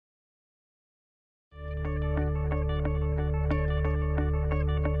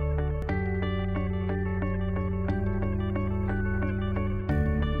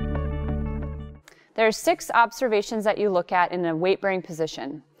There are 6 observations that you look at in a weight-bearing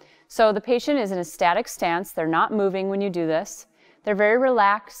position. So the patient is in a static stance. They're not moving when you do this. They're very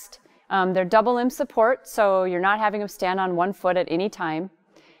relaxed. They're double limb support, so you're not having them stand on one foot at any time.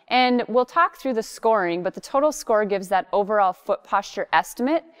 And we'll talk through the scoring, but the total score gives that overall foot posture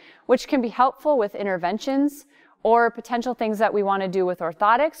estimate, which can be helpful with interventions or potential things that we want to do with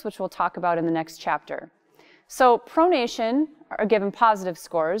orthotics, which we'll talk about in the next chapter. So pronation are given positive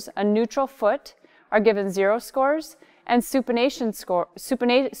scores, a neutral foot are given 0 scores, and supinated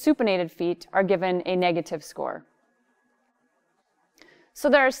feet are given a negative score. So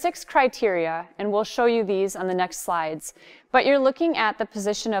there are 6 criteria, and we'll show you these on the next slides. But you're looking at the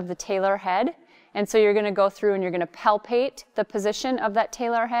position of the talar head, and so you're going to go through and you're going to palpate the position of that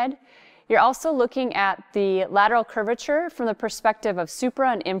talar head. You're also looking at the lateral curvature from the perspective of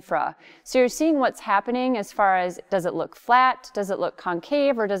supra and infra. So you're seeing what's happening as far as, does it look flat, does it look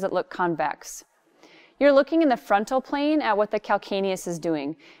concave, or does it look convex? You're looking in the frontal plane at what the calcaneus is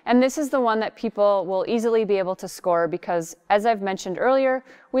doing. And this is the one that people will easily be able to score because, as I've mentioned earlier,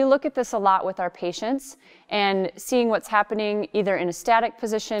 we look at this a lot with our patients and seeing what's happening either in a static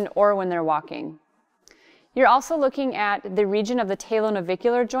position or when they're walking. You're also looking at the region of the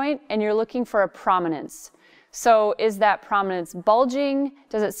talonavicular joint, and you're looking for a prominence. So is that prominence bulging?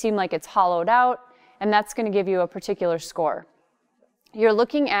 Does it seem like it's hollowed out? And that's going to give you a particular score. You're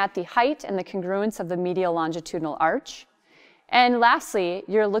looking at the height and the congruence of the medial longitudinal arch. And lastly,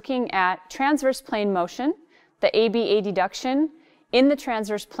 you're looking at transverse plane motion, the ABA deduction, in the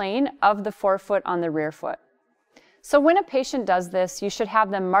transverse plane of the forefoot on the rear foot. So when a patient does this, you should have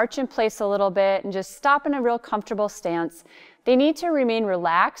them march in place a little bit and just stop in a real comfortable stance. They need to remain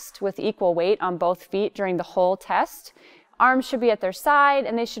relaxed with equal weight on both feet during the whole test. Arms should be at their side,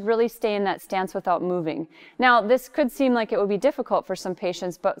 and they should really stay in that stance without moving. Now, this could seem like it would be difficult for some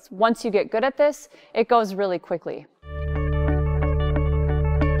patients, but once you get good at this, it goes really quickly.